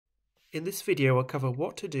In this video, I'll cover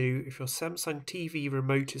what to do if your Samsung TV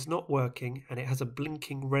remote is not working and it has a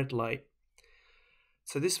blinking red light.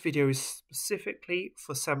 So this video is specifically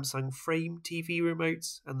for Samsung Frame TV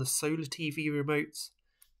remotes and the Solar TV remotes,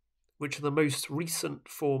 which are the most recent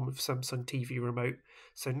form of Samsung TV remote.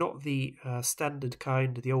 So not the standard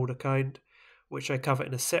kind, the older kind, which I cover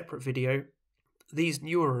in a separate video. These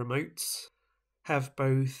newer remotes have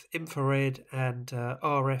both infrared and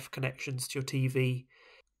RF connections to your TV,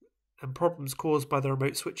 and problems caused by the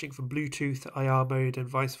remote switching from Bluetooth to IR mode and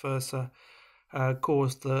vice versa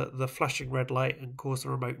cause the flashing red light and cause the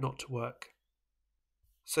remote not to work.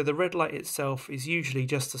 So the red light itself is usually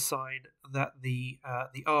just a sign that the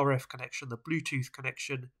RF connection, the Bluetooth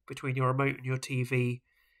connection between your remote and your TV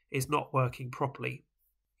is not working properly.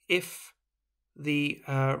 If the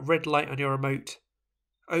red light on your remote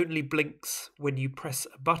only blinks when you press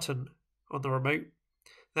a button on the remote,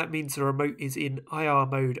 that means the remote is in IR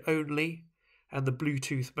mode only and the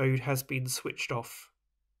Bluetooth mode has been switched off.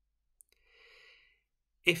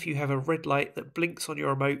 If you have a red light that blinks on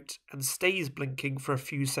your remote and stays blinking for a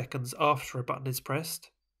few seconds after a button is pressed,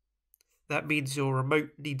 that means your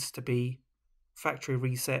remote needs to be factory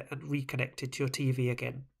reset and reconnected to your TV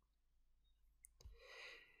again.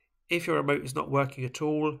 If your remote is not working at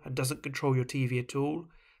all and doesn't control your TV at all,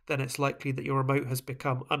 then it's likely that your remote has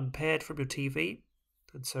become unpaired from your TV,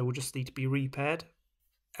 and so will just need to be repaired.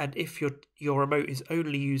 And if your remote is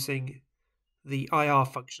only using the IR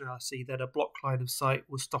functionality, then a block line of sight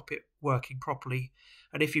will stop it working properly.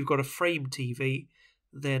 And if you've got a frame TV,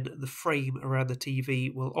 then the frame around the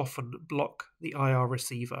TV will often block the IR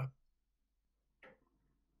receiver.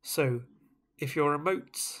 So, if your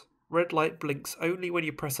remote's red light blinks only when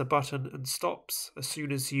you press a button and stops as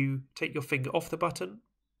soon as you take your finger off the button,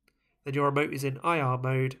 then your remote is in IR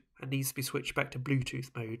mode and needs to be switched back to Bluetooth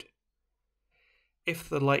mode. If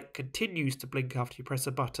the light continues to blink after you press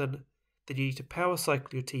a button, then you need to power cycle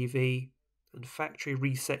your TV and factory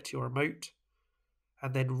reset your remote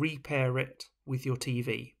and then repair it with your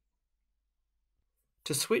TV.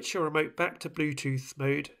 To switch your remote back to Bluetooth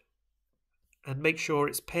mode and make sure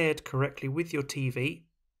it's paired correctly with your TV,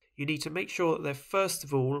 you need to make sure that there first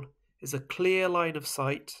of all is a clear line of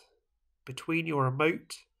sight between your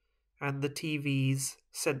remote and the TV's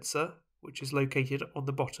sensor, which is located on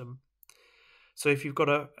the bottom. So if you've got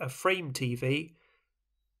a frame TV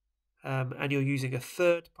and you're using a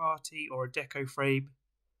third party or a deco frame,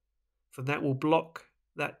 then that will block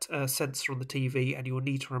that sensor on the TV and you will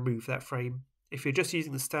need to remove that frame. If you're just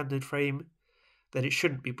using the standard frame, then it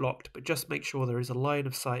shouldn't be blocked, but just make sure there is a line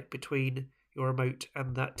of sight between your remote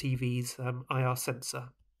and that TV's IR sensor.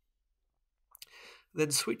 Then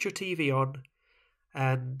switch your TV on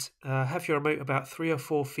and have your remote about 3 or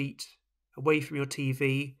 4 feet away from your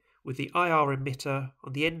TV with the IR emitter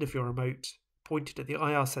on the end of your remote pointed at the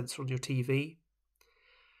IR sensor on your TV.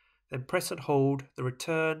 Then press and hold the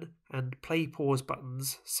return and play pause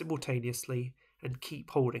buttons simultaneously and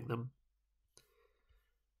keep holding them.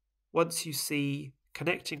 Once you see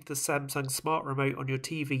connecting to the Samsung Smart Remote on your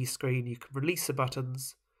TV screen, you can release the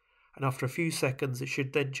buttons, and after a few seconds it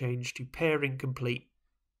should then change to pairing complete.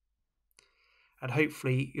 And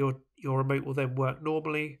hopefully your remote will then work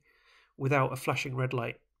normally without a flashing red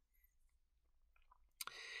light.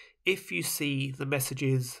 If you see the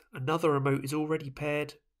messages another remote is already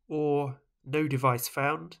paired or no device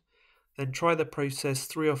found, then try the process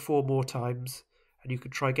 3 or 4 more times and you can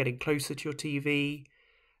try getting closer to your TV.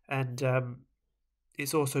 And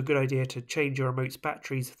it's also a good idea to change your remote's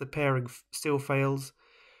batteries if the pairing still fails,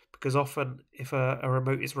 because often if a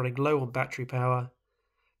remote is running low on battery power,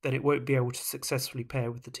 then it won't be able to successfully pair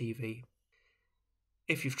with the TV.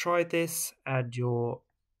 If you've tried this and your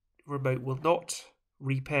remote will not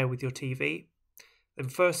repair with your TV, then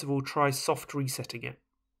first of all try soft resetting it.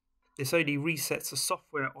 This only resets the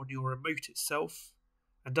software on your remote itself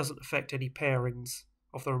and doesn't affect any pairings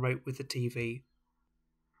of the remote with the TV.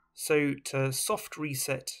 So to soft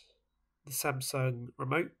reset the Samsung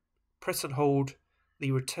remote, press and hold the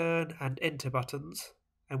return and enter buttons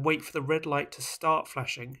and wait for the red light to start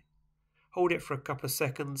flashing. Hold it for a couple of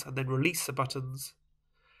seconds and then release the buttons,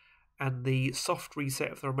 and the soft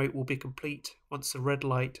reset of the remote will be complete once the red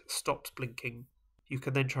light stops blinking. You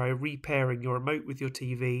can then try repairing your remote with your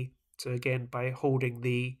TV, so again by holding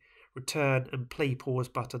the return and play pause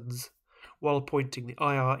buttons while pointing the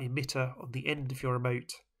IR emitter on the end of your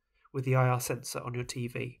remote with the IR sensor on your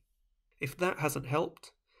TV. If that hasn't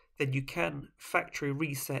helped, then you can factory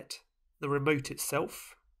reset the remote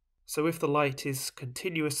itself. So if the light is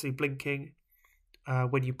continuously blinking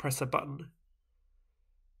when you press a button,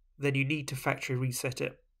 then you need to factory reset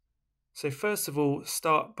it. So first of all,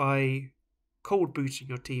 start by cold booting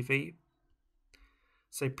your TV.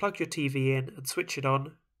 So plug your TV in and switch it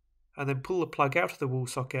on, and then pull the plug out of the wall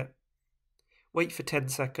socket. Wait for 10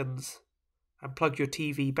 seconds and plug your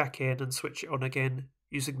TV back in and switch it on again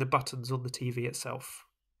using the buttons on the TV itself.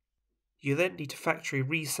 You then need to factory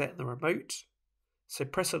reset the remote. So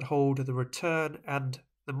press and hold the return and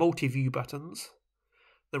the multi-view buttons.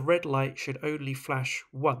 The red light should only flash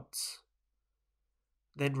once.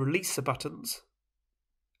 Then release the buttons,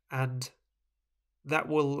 and that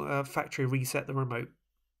will factory reset the remote.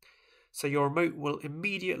 So your remote will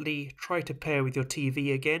immediately try to pair with your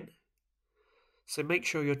TV again. So make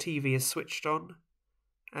sure your TV is switched on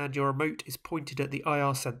and your remote is pointed at the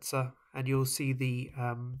IR sensor, and you'll see the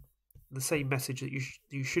same message that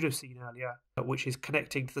you should have seen earlier, which is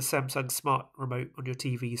connecting to the Samsung Smart Remote on your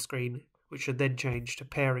TV screen, which should then change to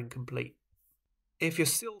pairing complete. If you're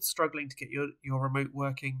still struggling to get your remote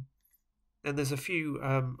working, then there's a few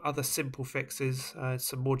other simple fixes,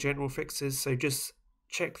 some more general fixes. So just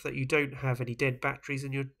check that you don't have any dead batteries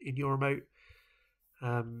in your remote.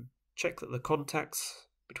 Check that the contacts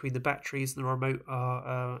between the batteries and the remote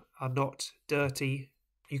are not dirty.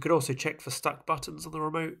 You could also check for stuck buttons on the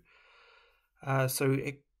remote. So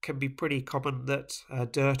it can be pretty common that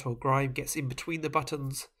dirt or grime gets in between the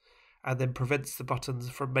buttons and then prevents the buttons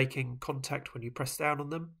from making contact when you press down on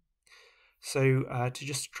them. So to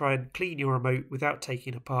just try and clean your remote without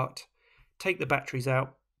taking it apart, take the batteries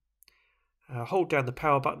out, hold down the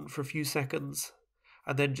power button for a few seconds,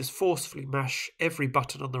 and then just forcefully mash every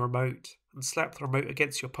button on the remote and slap the remote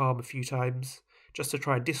against your palm a few times just to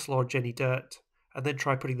try and dislodge any dirt, and then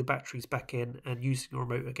try putting the batteries back in and using your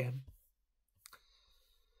remote again.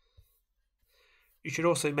 You should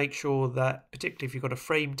also make sure that, particularly if you've got a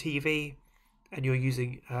frame TV and you're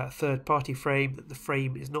using a third-party frame, that the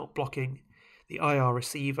frame is not blocking the IR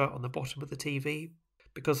receiver on the bottom of the TV.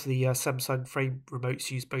 Because the Samsung frame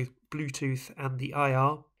remotes use both Bluetooth and the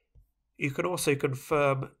IR. You can also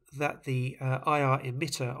confirm that the IR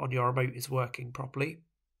emitter on your remote is working properly.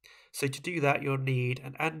 So to do that, you'll need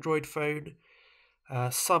an Android phone.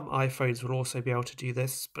 Some iPhones will also be able to do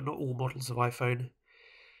this, but not all models of iPhone.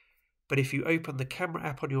 But if you open the camera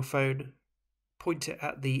app on your phone, point it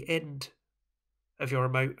at the end of your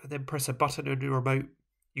remote, and then press a button on your remote,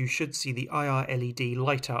 you should see the IR LED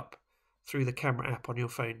light up through the camera app on your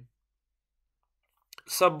phone.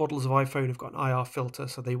 Some models of iPhone have got an IR filter,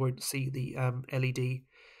 so they won't see the LED,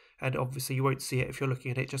 and obviously you won't see it if you're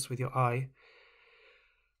looking at it just with your eye.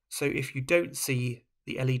 So if you don't see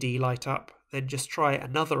the LED light up, then just try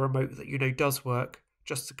another remote that you know does work,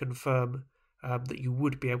 just to confirm that you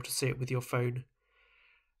would be able to see it with your phone.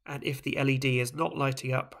 And if the LED is not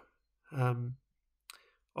lighting up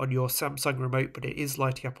on your Samsung remote, but it is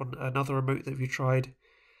lighting up on another remote that you tried,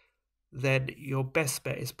 then your best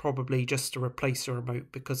bet is probably just to replace your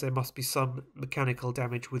remote, because there must be some mechanical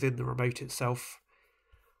damage within the remote itself.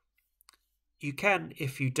 You can,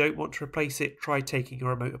 if you don't want to replace it, try taking your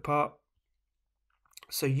remote apart.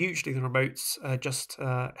 So usually the remotes are just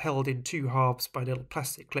held in two halves by little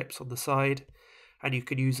plastic clips on the side, and you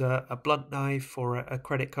can use a blunt knife or a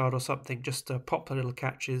credit card or something just to pop the little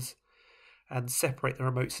catches and separate the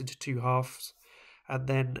remotes into two halves, and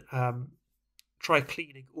then try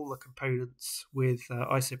cleaning all the components with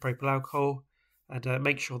isopropyl alcohol, and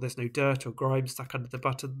make sure there's no dirt or grime stuck under the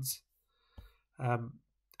buttons, and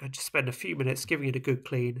just spend a few minutes giving it a good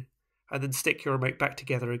clean, and then stick your remote back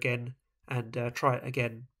together again and try it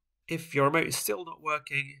again. If your remote is still not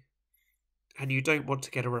working and you don't want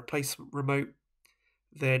to get a replacement remote,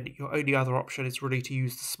 then your only other option is really to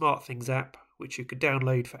use the SmartThings app, which you can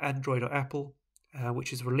download for Android or Apple,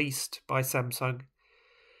 which is released by Samsung.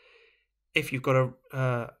 If you've got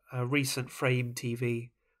a recent frame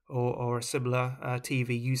TV or a similar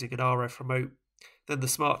TV using an RF remote, then the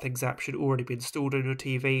SmartThings app should already be installed on your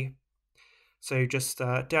TV. So just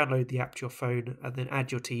download the app to your phone and then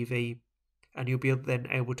add your TV, and you'll be then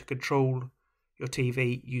able to control your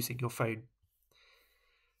TV using your phone.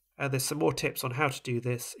 And there's some more tips on how to do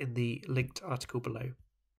this in the linked article below.